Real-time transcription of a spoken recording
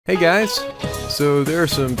Hey guys, so there are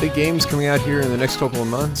some big games coming out here in the next couple of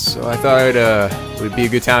months, so I thought it would be a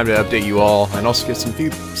good time to update you all and also get some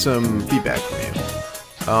feedback from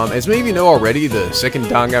you. As many of you know already, the second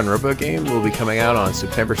Danganronpa game will be coming out on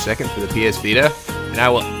September 2nd for the PS Vita, and I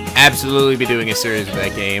will absolutely be doing a series of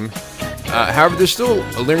that game. However, there's still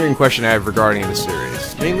a lingering question I have regarding the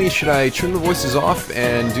series. Mainly, should I trim the voices off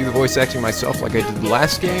and do the voice acting myself like I did the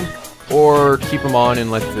last game? Or keep them on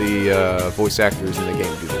and let the voice actors in the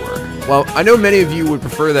game do the work. Well, I know many of you would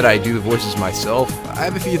prefer that I do the voices myself. I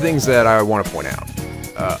have a few things that I want to point out.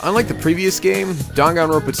 Unlike the previous game,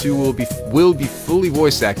 Danganronpa 2 will be fully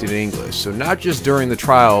voice acted in English, so not just during the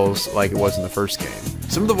trials like it was in the first game.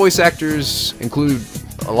 Some of the voice actors include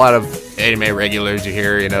a lot of anime regulars you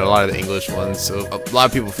hear, a lot of the English ones, so a lot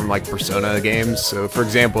of people from like Persona games. So for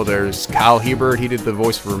example, there's Kyle Hebert, he did the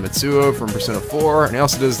voice for Mitsuo from Persona 4, and he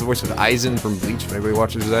also does the voice of Aizen from Bleach, if anybody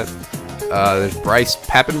watches that. There's Bryce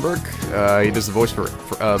Papenburg, he does the voice for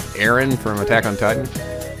Eren from Attack on Titan.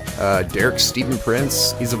 Derek Stephen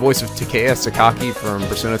Prince, he's the voice of Takeya Sakaki from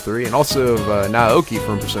Persona 3, and also of Naoki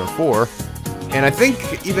from Persona 4. And I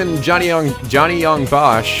think even Johnny Young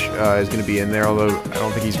Bosch is going to be in there, although I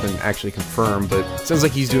don't think he's been actually confirmed, but it sounds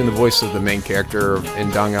like he's doing the voice of the main character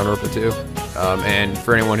in Danganronpa 2. And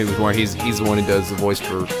for anyone who was wondering, he's the one who does the voice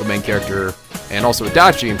for the main character and also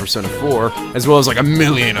Adachi in Persona 4, as well as like a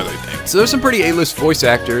million other things. So there's some pretty A-list voice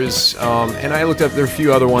actors, and I looked up, there are a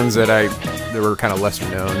few other ones that were kind of lesser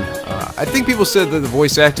known. I think people said that the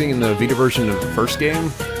voice acting in the Vita version of the first game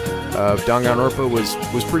of Danganronpa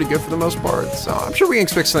was pretty good for the most part, so I'm sure we can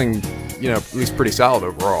expect something, at least pretty solid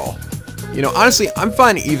overall. Honestly, I'm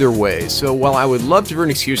fine either way, so while I would love to for an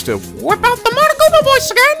excuse to whip out the NicoB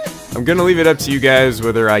voice again, I'm gonna leave it up to you guys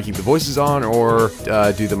whether I keep the voices on or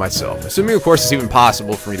do them myself, assuming of course it's even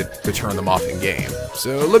possible for me to turn them off in game.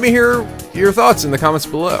 So let me hear your thoughts in the comments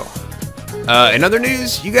below. In other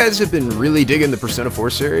news, you guys have been really digging the Persona 4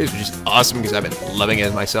 series, which is awesome because I've been loving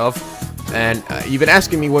it myself. And you've been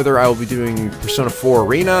asking me whether I will be doing Persona 4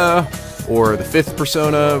 Arena or the 5th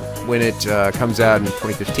Persona when it comes out in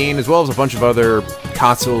 2015, as well as a bunch of other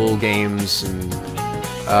console games. And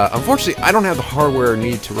unfortunately, I don't have the hardware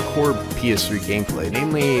needed to record PS3 gameplay,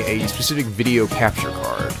 namely a specific video capture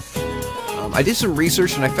card. I did some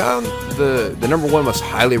research and I found the number one most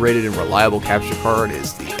highly rated and reliable capture card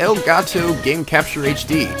is the Elgato Game Capture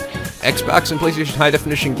HD. Xbox and PlayStation High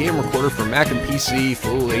Definition Game Recorder for Mac and PC,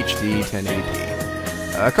 Full HD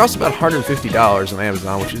 1080p. It costs about $150 on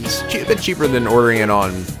Amazon, which is a bit cheaper than ordering it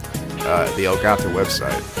on the Elgato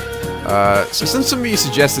website. So since some of you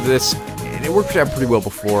suggested this, and it worked out pretty well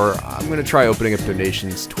before, I'm going to try opening up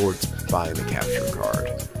donations towards buying the capture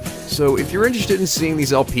card. So if you're interested in seeing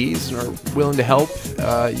these LPs and are willing to help,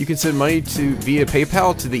 you can send money via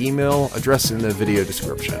PayPal to the email address in the video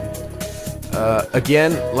description.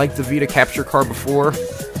 Again, like the Vita capture card before,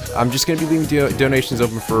 I'm just going to be leaving donations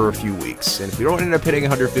open for a few weeks, and if we don't end up hitting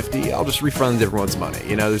 $150, I'll just refund everyone's money.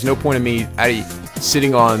 There's no point in me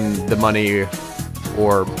sitting on the money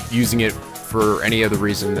or using it for any other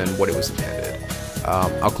reason than what it was intended.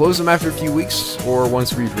 I'll close them after a few weeks or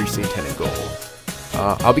once we've reached the intended goal.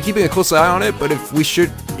 I'll be keeping a close eye on it, but if we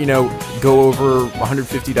should, go over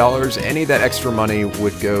 $150, any of that extra money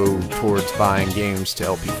would go towards buying games to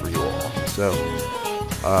LP for you all. So,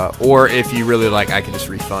 or if you really like, I can just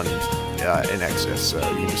refund in excess, so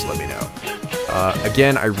you can just let me know.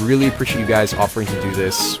 Again, I really appreciate you guys offering to do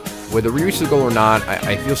this. Whether we reach the goal or not,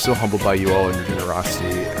 I feel so humbled by you all and your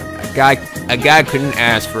generosity. A guy couldn't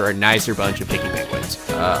ask for a nicer bunch of picky penguins.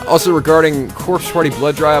 Also regarding Corpse Party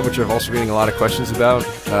Blood Drive, which I'm also getting a lot of questions about,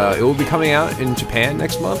 it will be coming out in Japan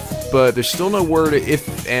next month, but there's still no word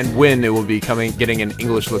if and when it will be getting an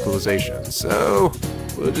English localization, so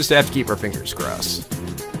we'll just have to keep our fingers crossed.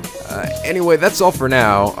 Anyway, that's all for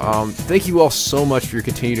now. Thank you all so much for your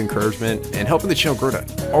continued encouragement and helping the channel grow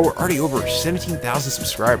to already over 17,000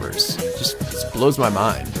 subscribers. It just blows my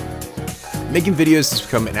mind. Making videos has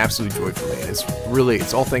become an absolute joy for me, and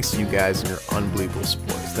it's all thanks to you guys and your unbelievable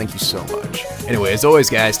support. Thank you so much. Anyway, as always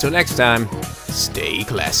guys, till next time, stay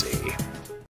classy.